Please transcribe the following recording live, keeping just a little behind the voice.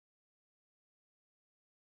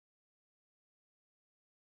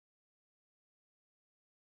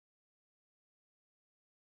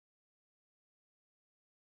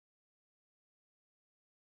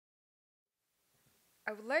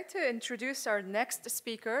I would like to introduce our next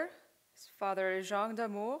speaker, Father Jean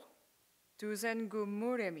d'Amour,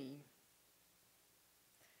 Dusengumuremyi.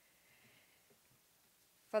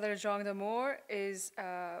 Father Jean d'Amour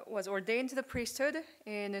was ordained to the priesthood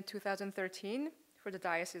in 2013 for the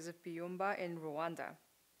Diocese of Byumba in Rwanda.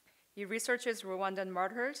 He researches Rwandan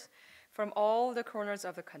martyrs from all the corners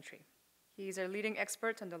of the country. He's a leading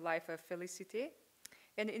expert on the life of Félicité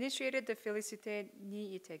and initiated the Félicité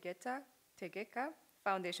Ni Tegeka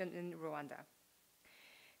Foundation in Rwanda.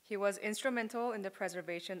 He was instrumental in the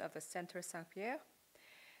preservation of the Centre Saint-Pierre,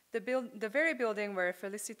 the very building where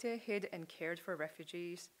Félicité hid and cared for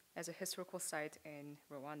refugees as a historical site in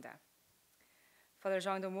Rwanda. Father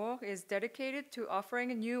Jean d'Amour is dedicated to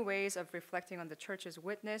offering new ways of reflecting on the Church's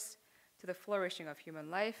witness to the flourishing of human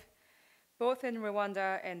life, both in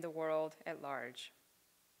Rwanda and the world at large.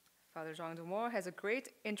 Father Jean d'Amour has a great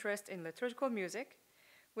interest in liturgical music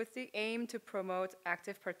with the aim to promote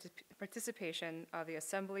active participation of the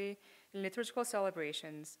assembly in liturgical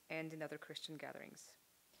celebrations and in other Christian gatherings.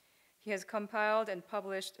 He has compiled and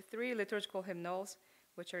published 3 liturgical hymnals,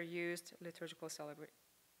 which are used in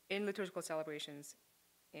liturgical celebrations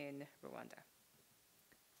in Rwanda.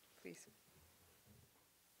 Please.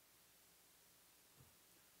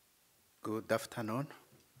 Good afternoon.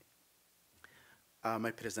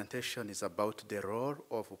 My presentation is about the role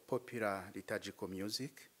of popular liturgical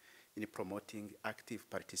music in promoting active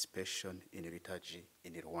participation in liturgy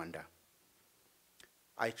in Rwanda.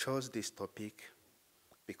 I chose this topic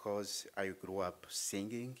because I grew up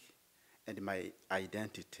singing and my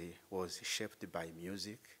identity was shaped by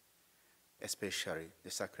music, especially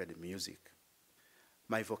the sacred music.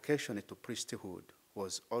 My vocation to priesthood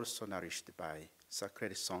was also nourished by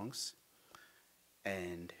sacred songs,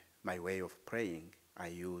 and my way of praying, I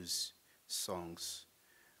use songs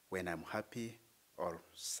when I'm happy or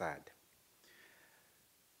sad.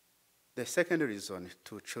 The second reason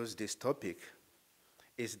to choose this topic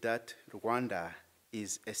is that Rwanda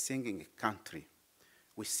is a singing country.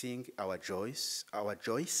 We sing our joys, our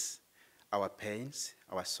pains,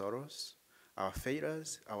 our sorrows, our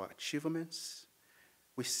failures, our achievements.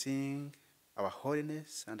 We sing our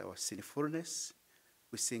holiness and our sinfulness.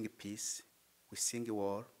 We sing peace. We sing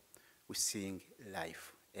war, we sing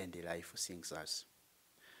life, and the life sings us.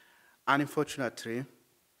 Unfortunately,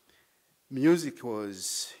 music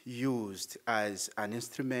was used as an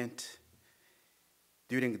instrument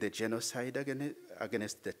during the genocide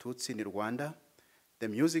against the Tutsi in Rwanda. The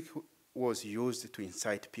music was used to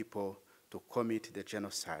incite people to commit the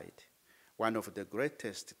genocide. One of the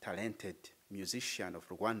greatest talented musicians of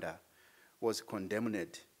Rwanda was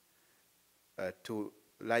condemned to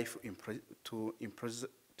life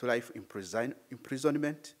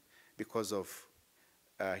imprisonment because of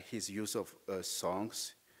his use of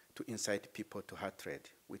songs to incite people to hatred,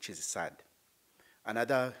 which is sad.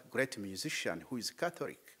 Another great musician who is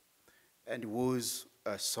Catholic and whose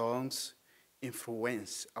songs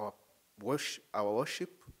influence our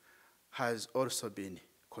worship has also been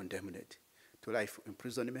condemned to life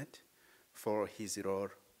imprisonment for his role,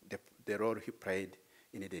 the role he played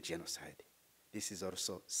in the genocide. This is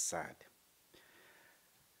also sad.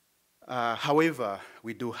 However,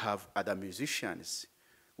 we do have other musicians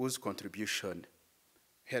whose contribution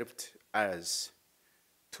helped us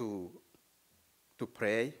to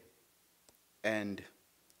pray and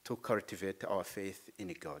to cultivate our faith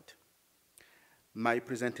in God. My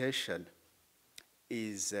presentation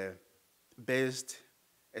is based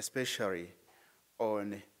especially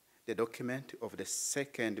on the document of the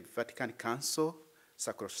Second Vatican Council,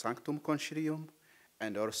 Sacrosanctum Concilium,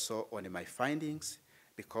 and also on my findings,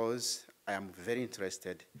 because I am very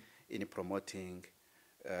interested in promoting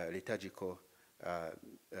liturgical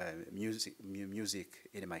music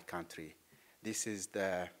in my country. This is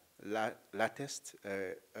the latest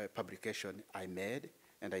publication I made,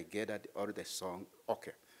 and I gathered all the songs.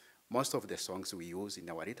 Okay, most of the songs we use in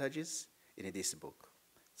our liturgies in this book.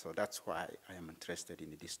 So that's why I am interested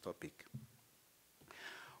in this topic.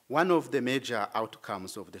 One of the major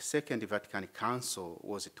outcomes of the Second Vatican Council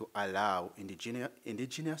was to allow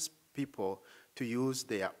indigenous people to use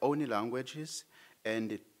their own languages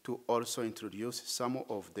and to also introduce some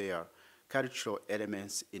of their cultural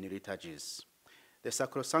elements in liturgies. The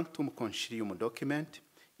Sacrosanctum Concilium document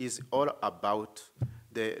is all about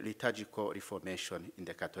the liturgical reformation in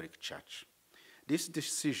the Catholic Church. This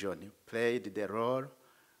decision played the role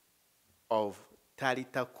of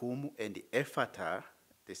Talita Kum and Ephata.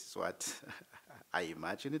 This is what I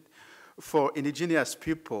imagined, for indigenous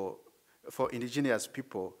people,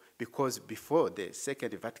 because before the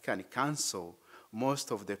Second Vatican Council,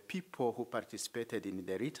 most of the people who participated in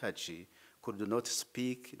the liturgy could not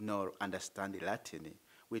speak nor understand Latin,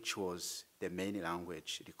 which was the main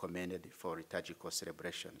language recommended for liturgical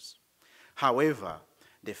celebrations. However,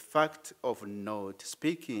 the fact of not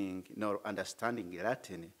speaking nor understanding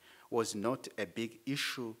Latin was not a big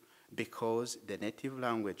issue because the native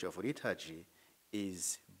language of liturgy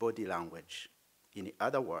is body language. In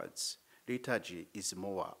other words, liturgy is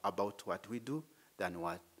more about what we do than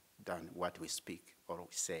what we speak or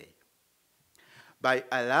we say. By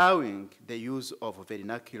allowing the use of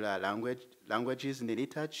vernacular languages in the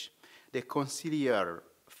liturgy, the conciliar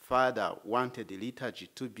father wanted the liturgy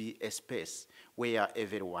to be a space where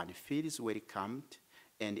everyone feels welcomed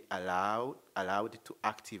and allowed to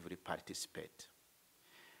actively participate.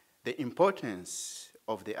 The importance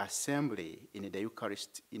of the assembly in the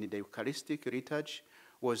Eucharistic liturgy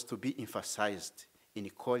was to be emphasized in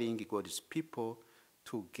calling God's people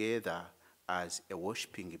together as a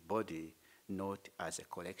worshiping body, not as a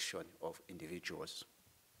collection of individuals.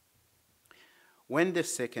 When the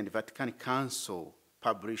Second Vatican Council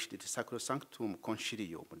published the Sacrosanctum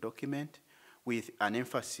Concilium document with an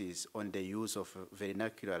emphasis on the use of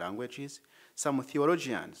vernacular languages, some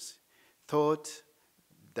theologians thought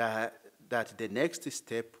that the next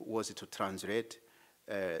step was to translate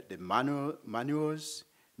the manuals,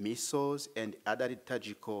 missals, and other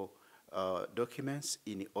liturgical documents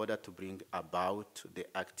in order to bring about the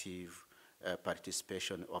active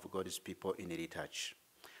participation of God's people in liturgy.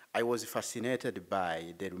 I was fascinated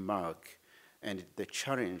by the remark and the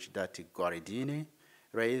challenge that Guardini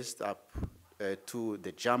raised up to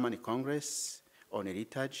the German Congress on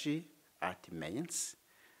liturgy at Mainz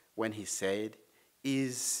when he said,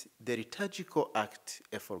 "Is the liturgical act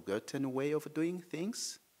a forgotten way of doing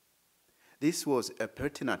things?" This was a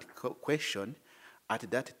pertinent question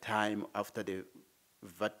at that time after the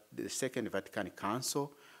Second Vatican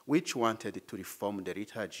Council, which wanted to reform the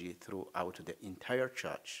liturgy throughout the entire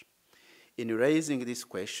church. In raising this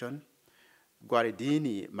question,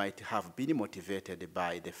 Guardini might have been motivated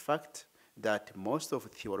by the fact that most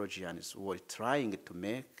of theologians were trying to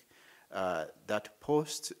make that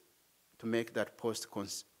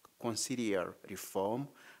post-conciliar reform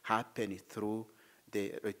happen through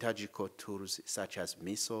the liturgical tools such as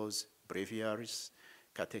missals, breviaries,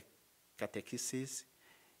 catechesis,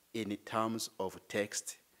 in terms of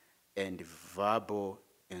text and verbal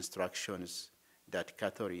instructions that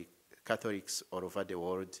Catholics all over the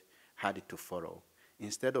world had to follow,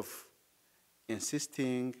 instead of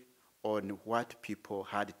insisting on what people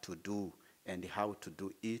had to do and how to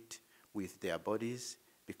do it with their bodies,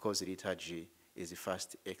 because liturgy is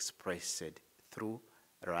first expressed through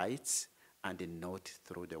rites and not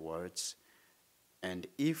through the words. And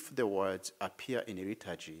if the words appear in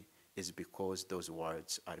liturgy, it's because those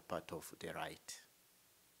words are part of the rite.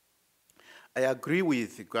 I agree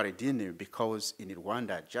with Guardini because in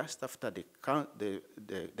Rwanda, just after the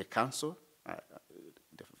council,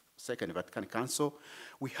 the Second Vatican Council,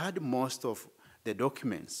 we had most of the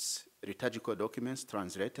documents, liturgical documents,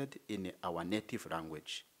 translated in our native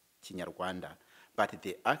language, Kinyarwanda, but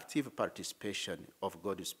the active participation of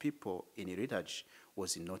God's people in liturgy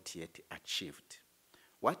was not yet achieved.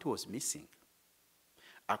 What was missing?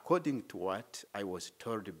 According to what I was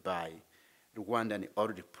told by Rwandan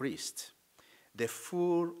old priests, the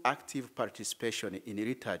full active participation in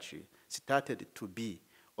liturgy started to be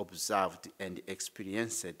observed and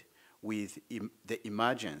experienced with the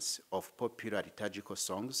emergence of popular liturgical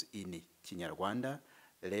songs in Kinyarwanda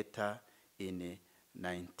later in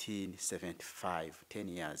 1975, 10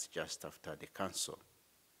 years just after the council.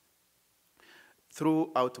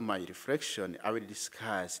 Throughout my reflection, I will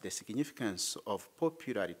discuss the significance of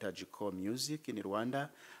popular liturgical music in Rwanda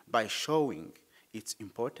by showing its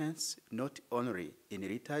importance not only in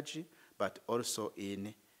liturgy, but also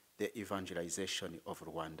in the evangelization of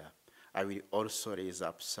Rwanda. I will also raise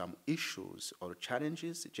up some issues or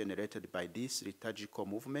challenges generated by this liturgical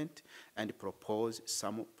movement and propose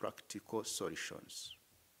some practical solutions.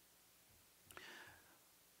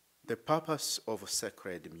 The purpose of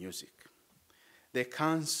sacred music. The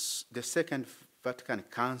Second Vatican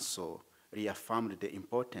Council reaffirmed the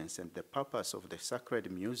importance and the purpose of the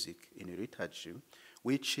sacred music in liturgy,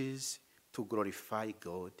 which is to glorify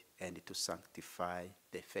God and to sanctify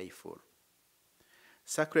the faithful.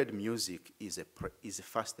 Sacred music is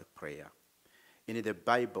first a prayer. In the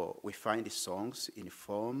Bible, we find songs in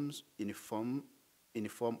form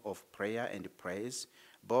of prayer and praise,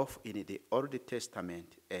 both in the Old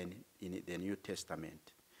Testament and in the New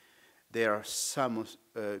Testament. There are some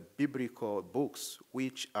biblical books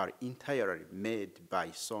which are entirely made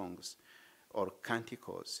by songs or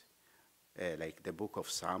canticles, like the book of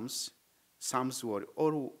Psalms. Psalms were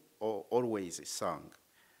always sung.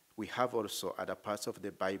 We have also other parts of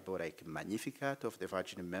the Bible like Magnificat of the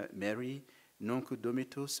Virgin Mary, Nunc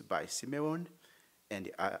Domitus by Simeon,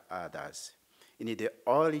 and others. In the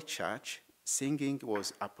early church, singing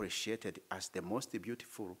was appreciated as the most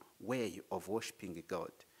beautiful way of worshiping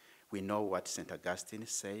God. We know what St. Augustine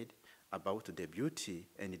said about the beauty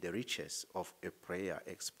and the riches of a prayer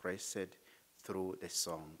expressed through the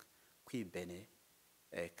song, Qui bene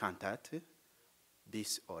cantate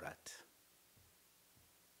bis orat.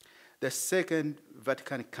 The Second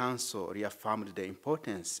Vatican Council reaffirmed the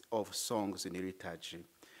importance of songs in liturgy.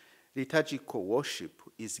 Liturgical worship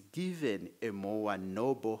is given a more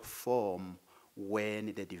noble form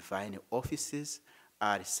when the divine offices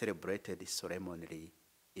are celebrated solemnly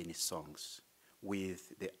in songs,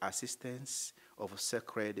 with the assistance of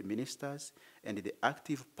sacred ministers and the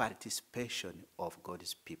active participation of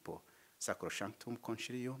God's people. Sacrosanctum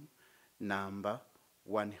Concilium, number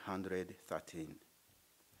 113.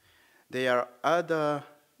 There are other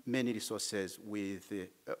many resources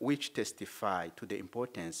which testify to the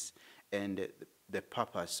importance and the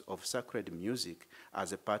purpose of sacred music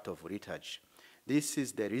as a part of liturgy. This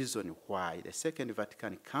is the reason why the Second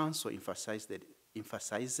Vatican Council emphasized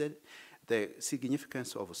the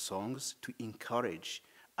significance of songs to encourage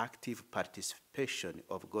active participation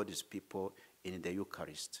of God's people in the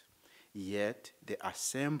Eucharist. Yet the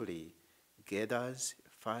assembly gathers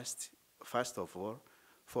first of all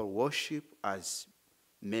for worship as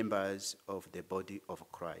members of the body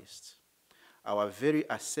of Christ. Our very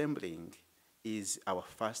assembling is our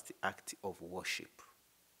first act of worship.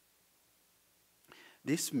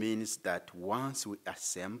 This means that once we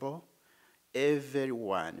assemble,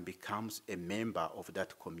 everyone becomes a member of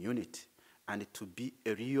that community, and to be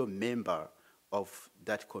a real member of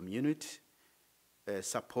that community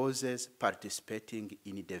supposes participating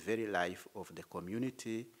in the very life of the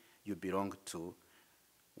community you belong to.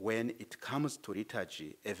 When it comes to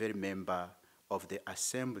liturgy, every member of the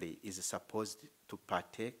assembly is supposed to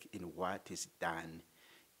partake in what is done.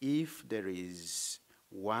 If there is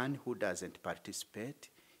one who doesn't participate,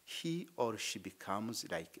 he or she becomes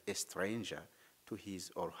like a stranger to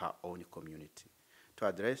his or her own community. To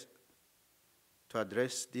address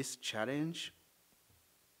this challenge,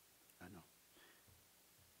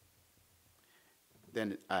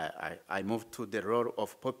 then I move to the role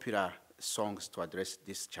of popular songs to address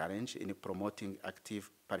this challenge in promoting active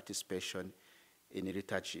participation in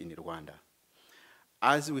liturgy in Rwanda.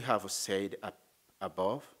 As we have said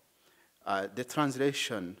above, the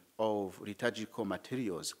translation of liturgical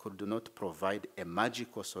materials could not provide a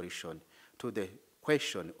magical solution to the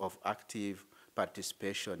question of active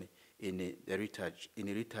participation in the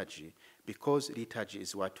liturgy, because liturgy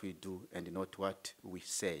is what we do and not what we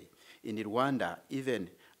say. In Rwanda, even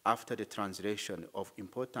after the translation of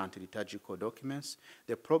important liturgical documents,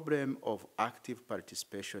 the problem of active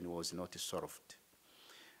participation was not solved.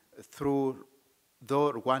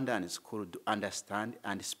 Though Rwandans could understand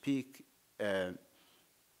and speak in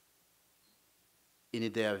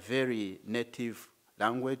their very native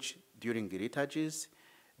language during the liturgies,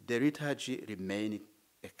 the liturgy remained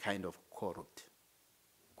a kind of chord.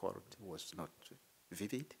 Chord was not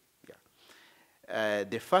vivid. Yeah.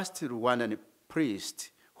 The first Rwandan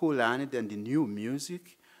priest who learned and knew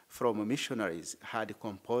music from missionaries had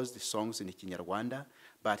composed songs in Kinyarwanda,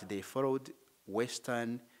 but they followed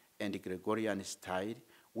Western and Gregorian style,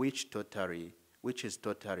 which are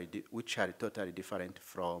totally different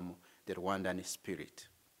from the Rwandan spirit.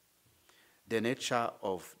 The nature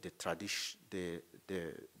of the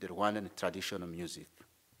Rwandan traditional music.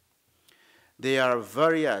 There are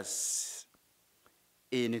variations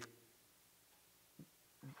in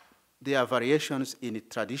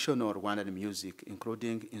traditional Rwandan music,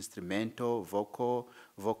 including instrumental, vocal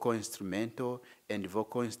instrumental, and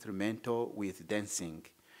vocal instrumental with dancing.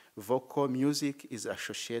 Vocal music is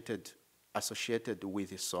associated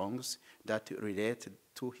with songs that relate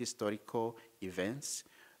to historical events,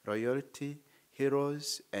 royalty,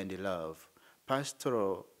 heroes, and love.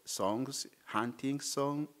 Pastoral songs, hunting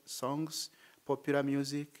songs, popular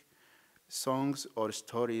music, songs or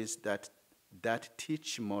stories that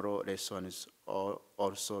teach moral lessons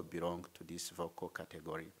also belong to this vocal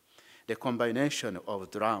category. The combination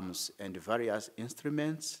of drums and various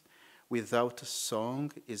instruments without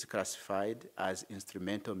song is classified as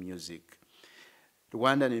instrumental music.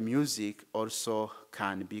 Rwandan music also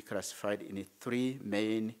can be classified in 3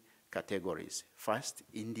 main categories. First,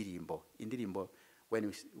 indirimbo. Indirimbo,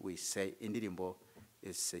 when we say indirimbo,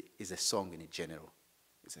 is a song in general.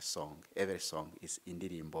 It's a song. Every song is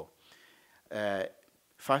indirimbo.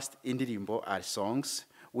 First, indirimbo are songs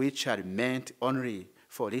which are meant only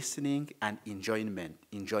for listening and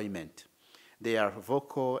enjoyment. They are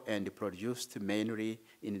vocal and produced mainly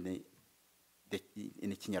in the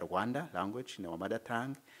Kinyarwanda language, in our mother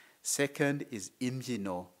tongue. Second is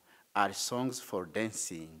imbyino, are songs for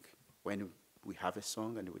dancing. When we have a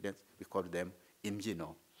song and we dance, we call them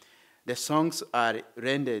imbyino. The songs are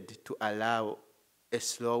rendered to allow a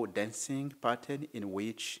slow dancing pattern in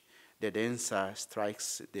which the dancer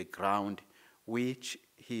strikes the ground with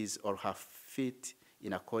his or her feet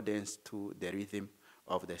in accordance to the rhythm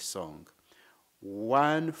of the song.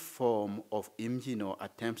 One form of imbyino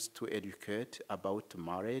attempts to educate about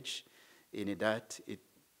marriage, in that it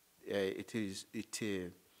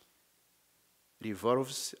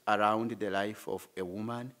revolves around the life of a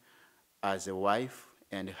woman as a wife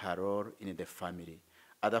and her role in the family.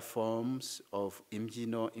 Other forms of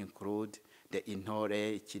imbyino include the intore,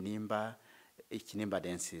 ikinimba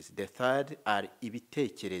dances. The third are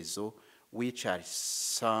ibitekerezo, which are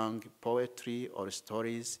sung poetry or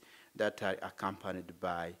stories that are accompanied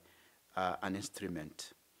by an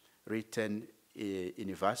instrument. Written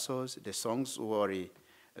in verses, the songs were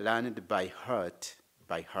learned by heart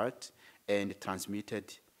and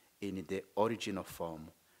transmitted in the original form.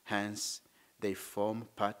 Hence, they form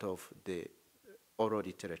part of the oral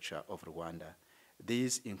literature of Rwanda.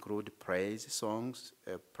 These include praise songs,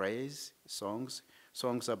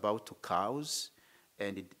 songs about cows,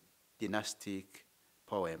 and dynastic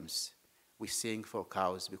poems. We sing for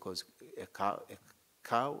cows because a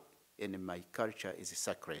cow in my culture is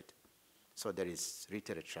sacred. So there is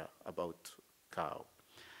literature about cow.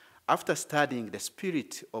 After studying the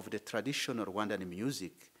spirit of the traditional Rwandan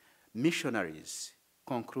music, missionaries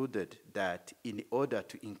concluded that in order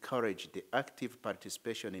to encourage the active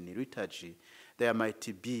participation in liturgy, there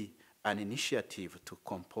might be an initiative to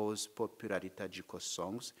compose popular liturgical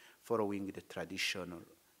songs following the traditional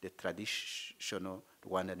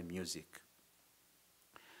Rwandan music.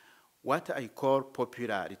 What I call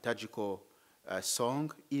popular liturgical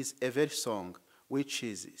song is a very song which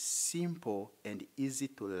is simple and easy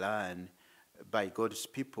to learn by God's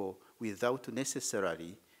people without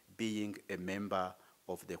necessarily being a member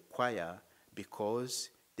of the choir, because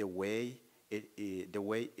the way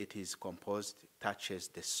it is composed touches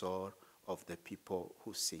the soul of the people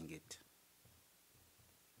who sing it.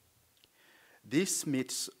 This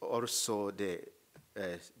meets also the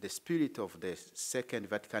spirit of the Second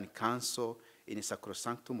Vatican Council in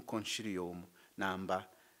Sacrosanctum Concilium number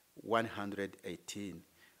 118,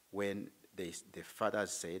 when the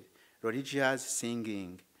fathers said, religious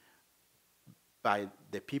singing by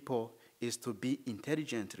the people is to be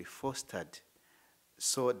intelligently fostered,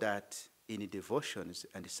 so that in devotions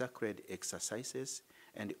and sacred exercises,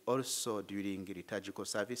 and also during liturgical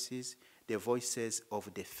services, the voices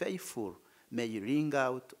of the faithful may ring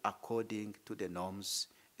out according to the norms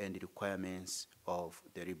and requirements of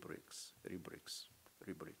the rubrics.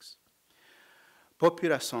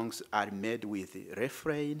 Popular songs are made with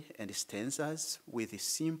refrain and stanzas with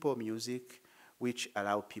simple music, which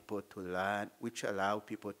allow people to learn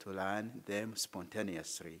them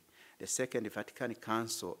spontaneously. The Second Vatican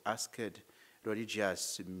Council asked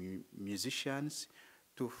religious musicians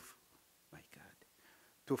to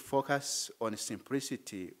focus on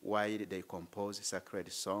simplicity while they compose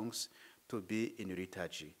sacred songs to be in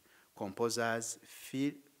liturgy. Composers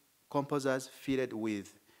filled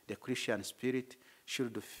with the Christian spirit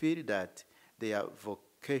should feel that their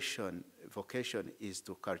vocation is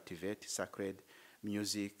to cultivate sacred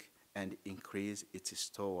music and increase its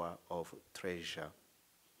store of treasure.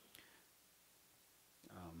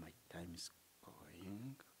 My time is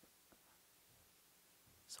going.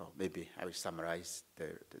 So maybe I will summarize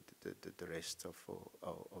the rest of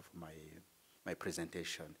my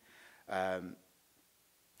presentation.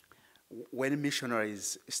 When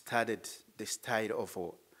missionaries studied the style of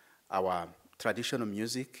our traditional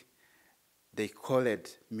music, they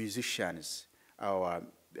called musicians,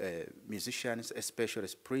 especially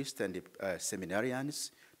priests and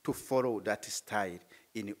seminarians, to follow that style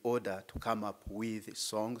in order to come up with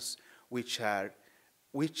songs which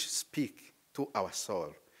speak to our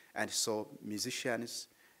soul. And so musicians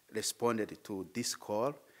responded to this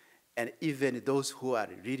call, and even those who are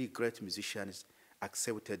really great musicians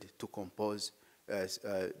accepted to compose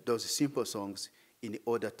those simple songs in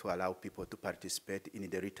order to allow people to participate in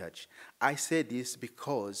the liturgy. I say this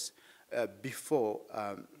because before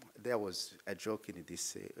there was a joke in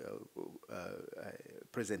this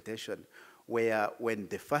presentation where when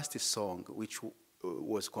the first song, which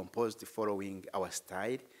was composed following our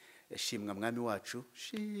style, Shimwa Mwami Wacu,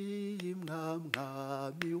 Shimwa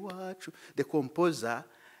Mwami Wacu, the composer,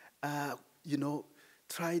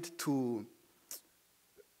 tried to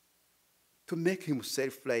to make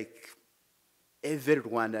himself like every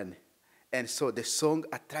Rwandan. And so the song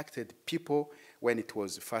attracted people when it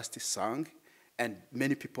was first sung, and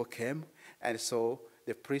many people came. And so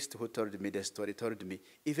the priest who told me the story told me,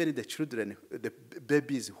 even the children, the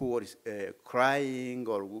babies who were crying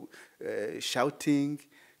or shouting,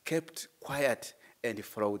 kept quiet and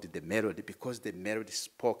followed the melody because the melody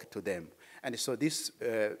spoke to them. And so this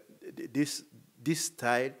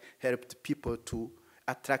style helped people to,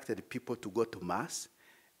 attracted people to go to Mass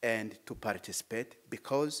and to participate,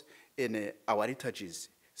 because in our liturgies,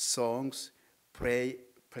 songs play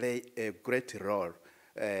a great role,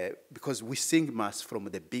 because we sing Mass from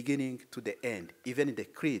the beginning to the end. Even in the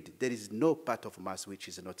Creed, there is no part of Mass which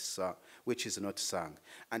is not sung.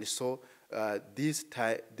 And so this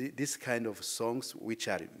kind of songs, which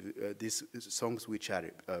are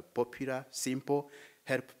popular, simple,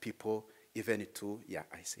 help people even to,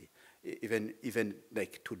 even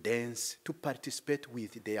like to dance, to participate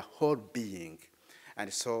with their whole being.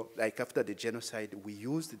 And so, like after the genocide, we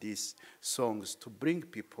used these songs to bring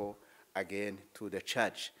people again to the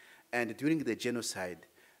church. And during the genocide,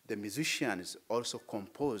 the musicians also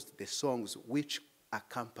composed the songs which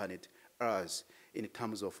accompanied us in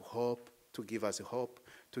terms of hope, to give us hope,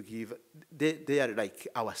 to give, they are like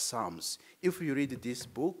our psalms. If you read this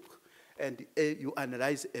book and you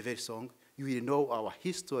analyze every song, you will know our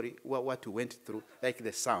history, what we went through, like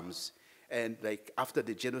the psalms. And like after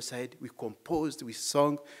the genocide, we composed, we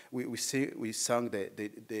sang the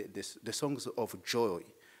songs of joy,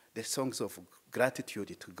 the songs of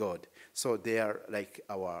gratitude to God. So they are like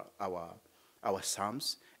our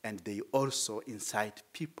psalms, and they also incite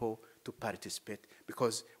people to participate,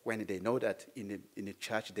 because when they know that in the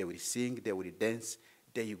church they will sing, they will dance,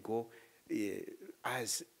 there you go,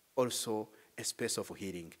 as also a space of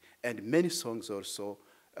healing. And many songs also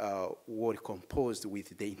were composed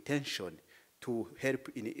with the intention to help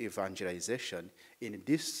in evangelization.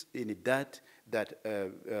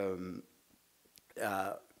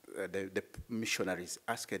 The missionaries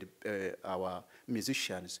asked our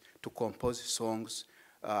musicians to compose songs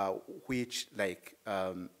which like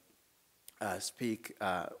speak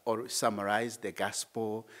or summarize the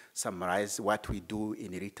gospel, summarize what we do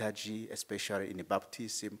in liturgy, especially in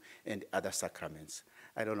baptism and other sacraments.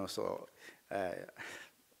 I don't know, so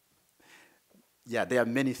there are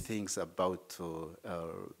many things about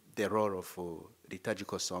the role of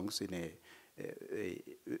liturgical songs in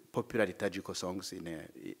popular liturgical songs in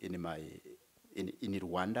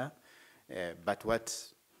Rwanda. But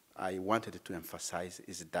what I wanted to emphasize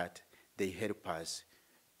is that they help us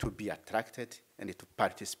to be attracted and to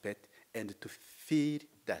participate and to feel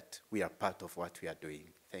that we are part of what we are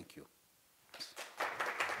doing. Thank you.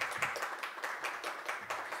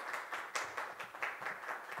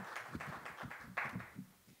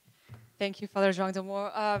 Thank you, Father Jean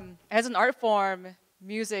d'Amour. As an art form,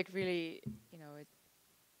 music really,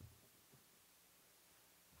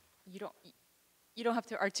 you don't have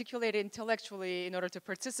to articulate it intellectually in order to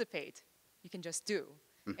participate. You can just do.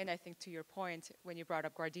 And I think to your point, when you brought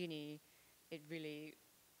up Guardini, it really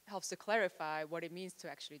helps to clarify what it means to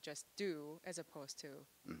actually just do as opposed to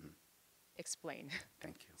explain.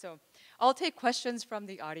 Thank you. So I'll take questions from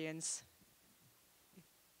the audience.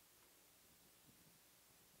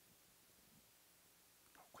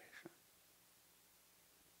 No question.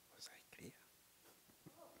 Was I clear?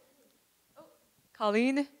 Oh,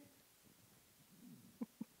 Colleen?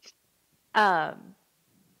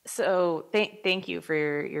 So thank you for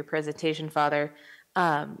your presentation, Father.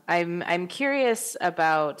 I'm curious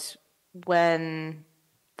about when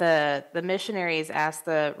the missionaries asked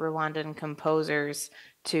the Rwandan composers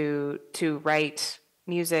to write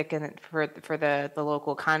music and for the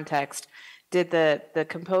local context. Did the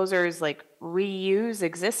composers like reuse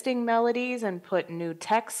existing melodies and put new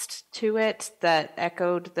text to it that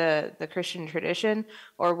echoed the Christian tradition,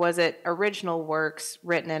 or was it original works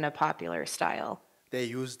written in a popular style? They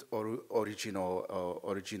used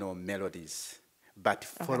original melodies, but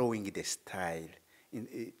following the style,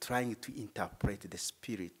 trying to interpret the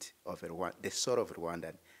spirit of Rwanda, the soul of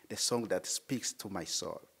Rwanda, the song that speaks to my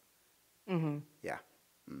soul. Mm-hmm. Yeah.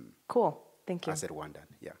 Cool. Thank you. As a Rwandan,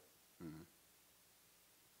 yeah.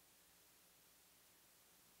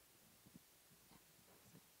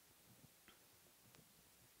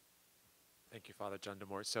 Thank you, Father John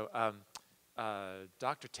d'Amour. So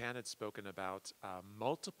Dr. Tan had spoken about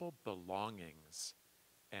multiple belongings,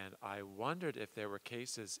 and I wondered if there were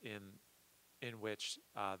cases in which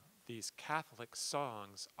these Catholic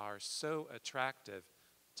songs are so attractive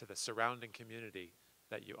to the surrounding community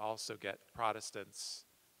that you also get Protestants,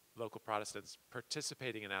 local Protestants,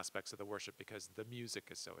 participating in aspects of the worship because the music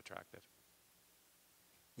is so attractive.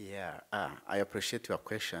 Yeah, I appreciate your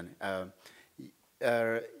question.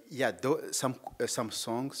 Yeah, some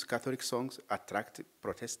songs, Catholic songs, attract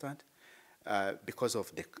Protestant because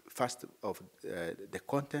of the first of the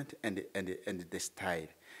content and the style,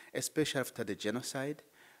 especially after the genocide.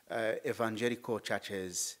 Evangelical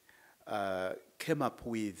churches came up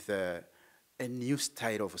with a new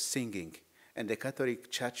style of singing, and the Catholic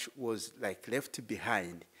Church was like left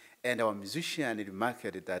behind. And our musicians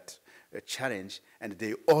remarked that challenge, and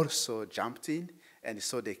they also jumped in, and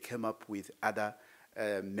so they came up with other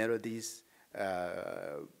melodies,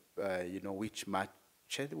 which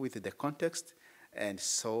matched with the context. And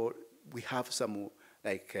so we have some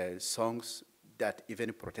songs that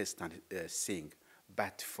even Protestant sing.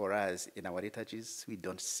 But for us, in our liturgies, we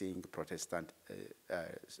don't sing Protestant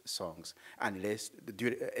songs unless,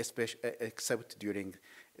 except during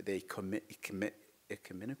the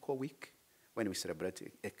ecumenical week, when we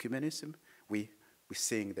celebrate ecumenism, we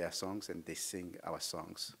sing their songs and they sing our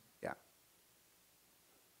songs. Yeah.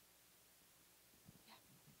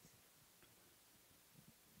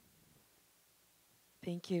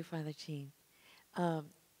 Thank you, Father Jean.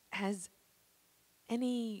 Has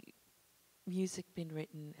any music been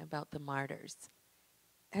written about the martyrs?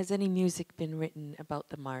 Has any music been written about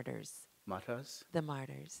the martyrs? Martyrs? The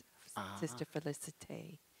martyrs, Sister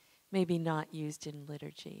Felicite. Maybe not used in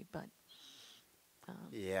liturgy, but...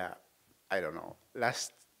 Yeah, I don't know.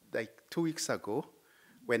 Like 2 weeks ago,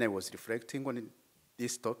 when I was reflecting on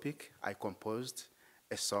this topic, I composed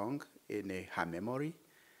a song in her memory,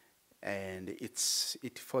 and it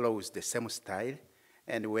follows the same style.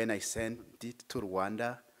 And when I sent it to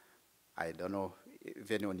Rwanda, I don't know,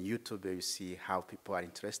 even on YouTube you see how people are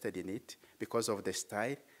interested in it because of the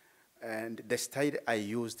style. And the style I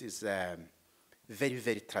used is very,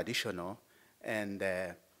 very traditional, and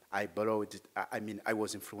I borrowed, I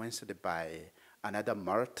was influenced by another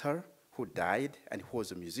martyr who died and who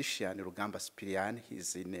was a musician, Rugamba Spirian.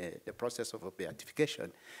 He's in the process of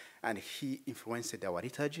beatification, and he influenced our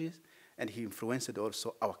liturgies, and he influenced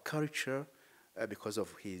also our culture because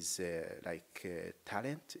of his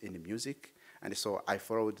talent in music. And so I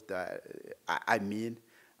followed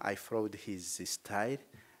I followed his style,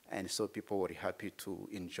 and so people were happy to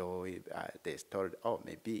enjoy. They thought, oh,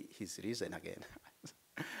 maybe he's risen again.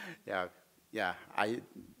 There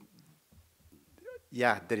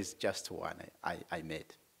is just one I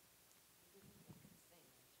made.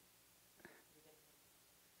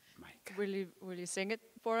 Mike. Will you sing it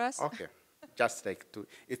for us? Okay, just like two.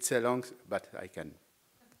 It's a long, but I can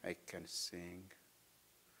sing.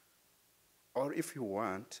 Or if you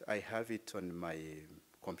want, I have it on my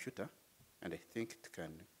computer, and I think it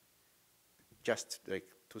can just like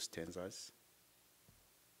 2 stanzas.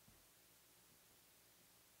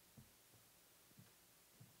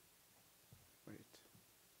 Wait.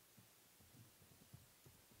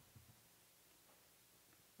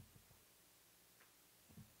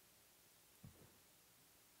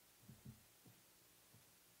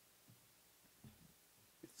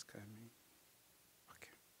 It's coming.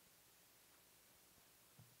 Okay.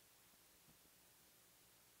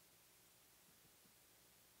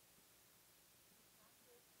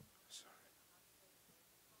 Sorry.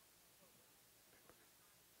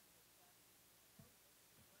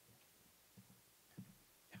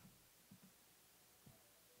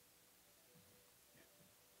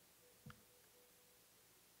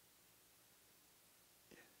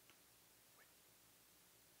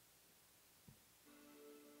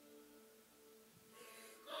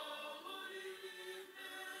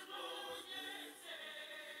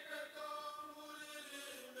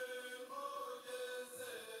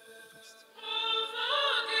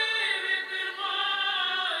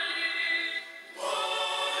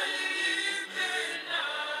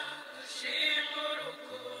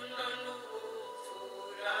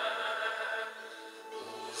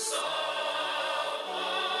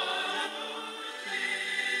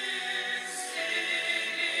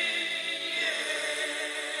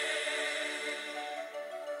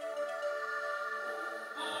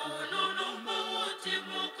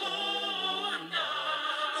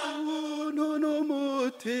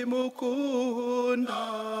 Mukunda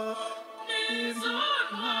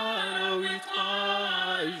izumara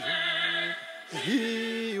witwaje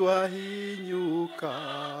hiwahinyuka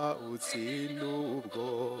utsinda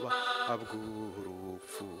ubwoba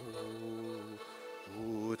bw'urupfu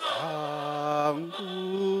utanga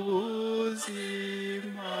ubuzima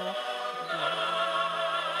bwawe.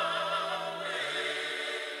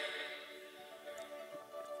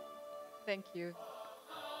 Thank you.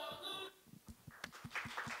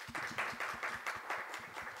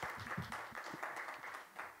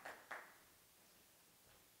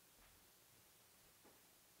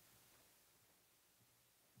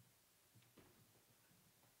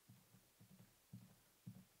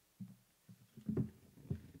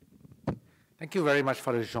 Thank you very much,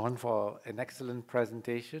 Father Jean, for an excellent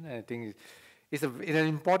presentation. And I think it's an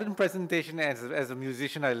important presentation. As a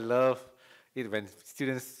musician, I love it when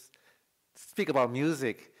students speak about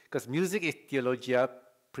music, because music is theologia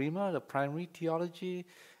prima, the primary theology,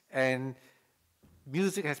 and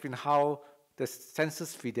music has been how the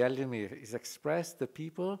sensus fidelium is expressed, the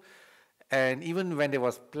people. And even when there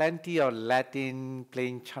was plenty of Latin,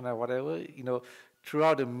 plain chant, whatever, you know,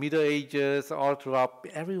 throughout the Middle Ages, all throughout,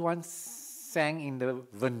 everyone sang in the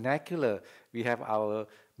vernacular. We have our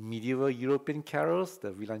medieval European carols,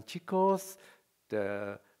 the villancicos,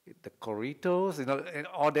 the corridos, you know, and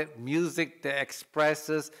all that music that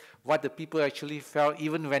expresses what the people actually felt,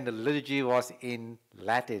 even when the liturgy was in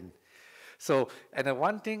Latin. So, and the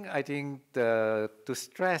one thing I think to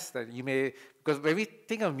stress that you may, because when we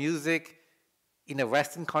think of music in a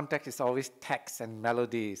Western context, it's always text and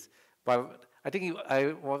melodies. But I think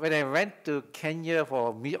when I went to Kenya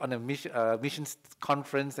on a mission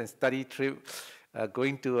conference and study trip,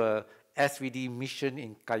 going to a SVD mission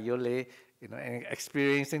in Kayole, you know, and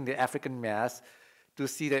experiencing the African Mass, to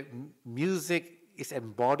see that music is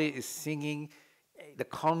embodied, is singing,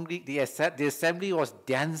 the assembly was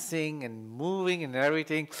dancing and moving and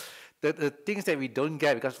everything. The things that we don't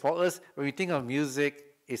get, because for us, when we think of music,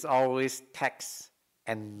 it's always text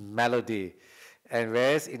and melody. And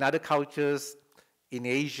whereas in other cultures, in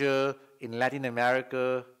Asia, in Latin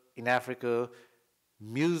America, in Africa,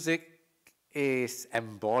 music is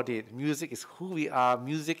embodied. Music is who we are.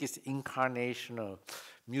 Music is incarnational.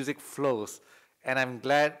 Music flows. And I'm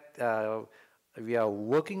glad we are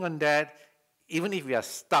working on that. Even if we are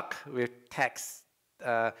stuck with text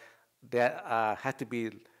that have to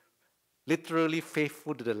be literally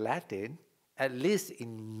faithful to the Latin, at least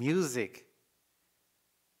in music,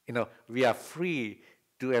 you know, we are free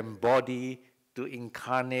to embody, to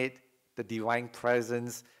incarnate the divine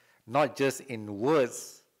presence, not just in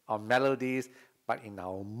words or melodies, but in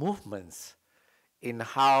our movements, in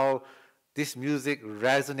how this music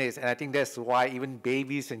resonates. And I think that's why even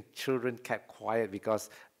babies and children kept quiet, because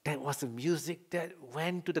that was the music that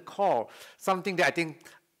went to the core. Something that I think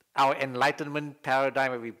our enlightenment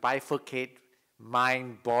paradigm, where we bifurcate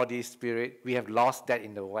mind, body, spirit, we have lost that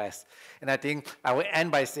in the West. And I think I will end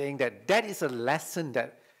by saying that that is a lesson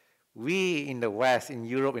that we in the West, in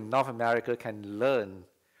Europe, in North America, can learn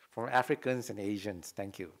from Africans and Asians.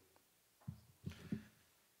 Thank you.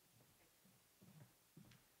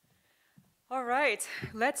 All right,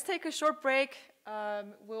 let's take a short break.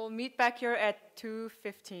 We'll meet back here at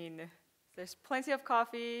 2:15. There's plenty of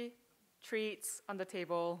coffee, treats on the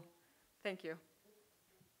table. Thank you.